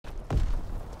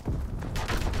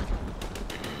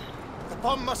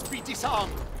bomb must be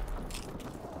disarmed.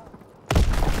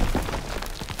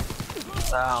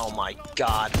 Oh my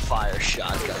god, fire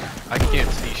shotgun. I can't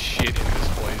see shit in this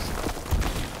place.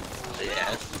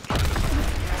 Yeah.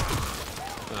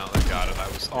 Oh, I got it. I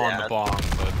was on the bomb,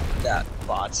 but... That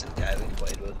bot's the guy we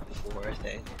played with before, I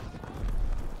think.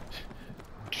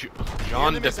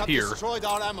 John The enemies have DePere. destroyed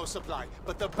our ammo supply,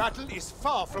 but the battle is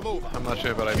far from over. I'm not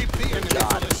sure, but I... Keep the enemy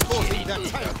from exposing their Got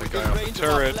tank the guy within off the range of our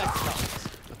turret. black guns.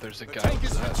 But there's a The guy tank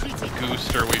with is that retreating.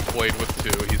 Gooster we played with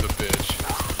too. He's a bitch.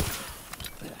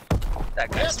 That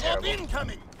guy's Airdrop terrible.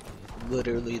 incoming.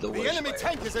 Literally the worst The enemy player.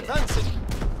 tank is advancing.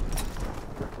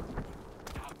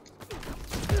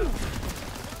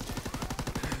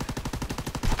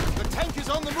 The tank is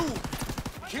on the move.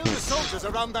 Kill the soldiers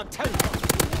around that tank.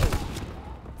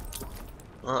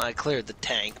 Well, I cleared the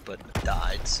tank, but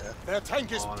died, so... Their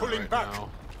tank is On it pulling right back. now.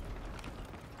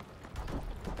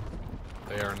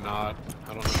 They are not...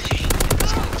 I don't know.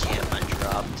 This guy can't my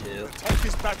drop, too. The tank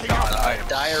is backing God, up. I am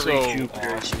Diary so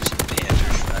Jupiter is off. using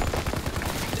Panzer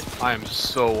Shrek. I am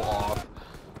so off.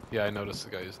 Yeah, I noticed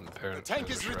the guy using the parent. The tank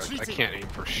is Shrek. I retreating. can't aim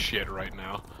for shit right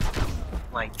now.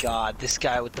 My god, this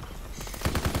guy with the...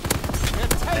 Their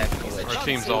tank is Our Our advancing.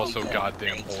 team's also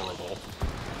goddamn horrible.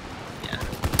 Yeah.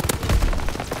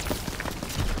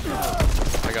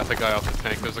 I got the guy off the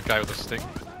tank. There's a guy with a stick.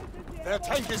 Their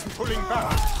tank is pulling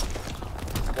back.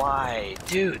 Why?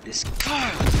 Dude, this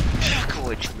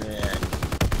Jackowicz, man.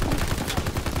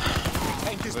 The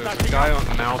tank is There's a backing guy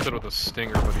up. mounted with a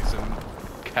stinger, but he's in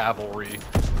cavalry.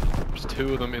 There's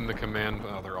two of them in the command.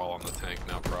 Oh, they're all on the tank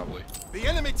now, probably. The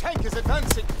enemy tank is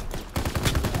advancing.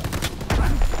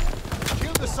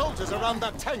 Kill the soldiers around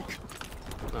that tank.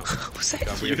 No. Was that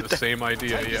God, we you? had the same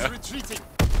idea, Tank yeah. is retreating.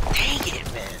 Dang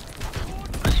it, man.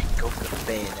 I should go for the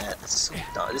bayonet. That's so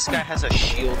dumb. This guy has a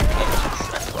shield and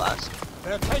Shrek blast.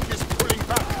 Their tank is pulling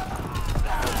back.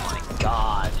 Oh my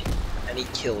god. And he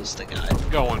kills the guy.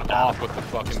 Going off with the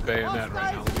fucking bayonet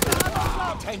right now.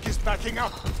 The tank is backing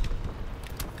up.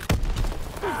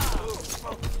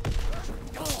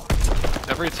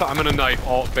 Every time I'm gonna knife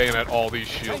all bayonet all these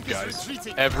shield Tank is guys.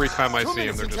 retreating. Every time I 2 see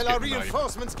them, minutes they're just until our getting knifed.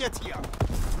 reinforcements get here.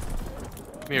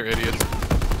 Come here, idiots.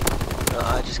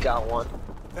 I just got one.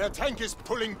 Their tank is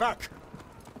pulling back.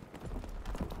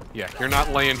 Yeah, you're not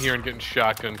laying here and getting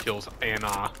shotgun kills,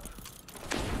 Anna.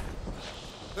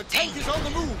 The tank is on the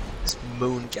move. This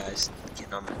moon guy's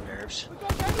getting on my nerves.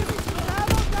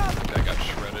 That got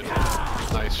shredded.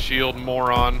 Nice shield,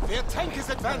 moron. Their tank is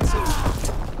advancing.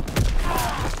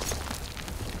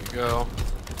 There you go.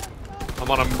 I'm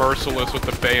on a merciless with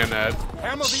the bayonet.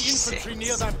 Hammer the infantry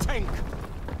near that tank.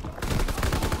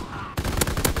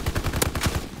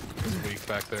 It's weak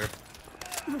back there.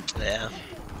 Yeah.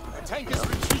 The tank is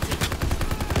retreating.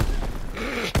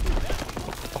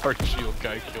 Our shield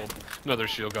guy killed. Another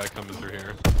shield guy coming through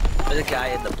here. There's a guy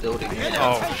in the building right Yeah.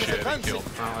 now. Oh tank is shit, he advancing. killed.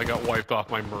 I got wiped off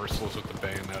my merciless with the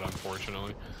bayonet,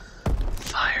 unfortunately.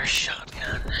 Fire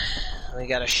shotgun. We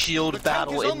got a shield The tank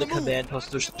battle is on in the the move. command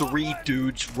post. There's 3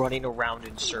 dudes running around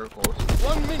in circles.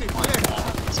 1 minute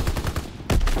left.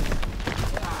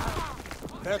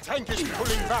 Their tank is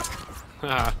pulling back.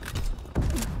 Haha.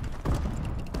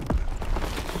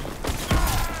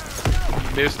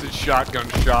 Missed his shotgun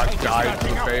shot, Tank is died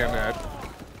from backing the up. bayonet.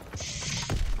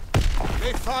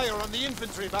 They fire on the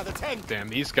infantry by the tank. Damn,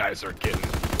 these guys are getting...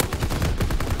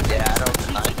 Yeah,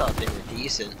 I thought they were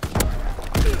decent.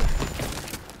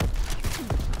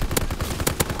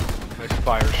 Nice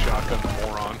fire shotgun,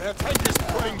 moron. Their tank is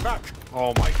pulling back.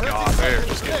 Oh my god, they're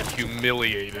just getting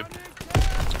humiliated.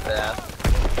 Yeah.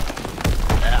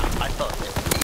 Yeah, I thought they were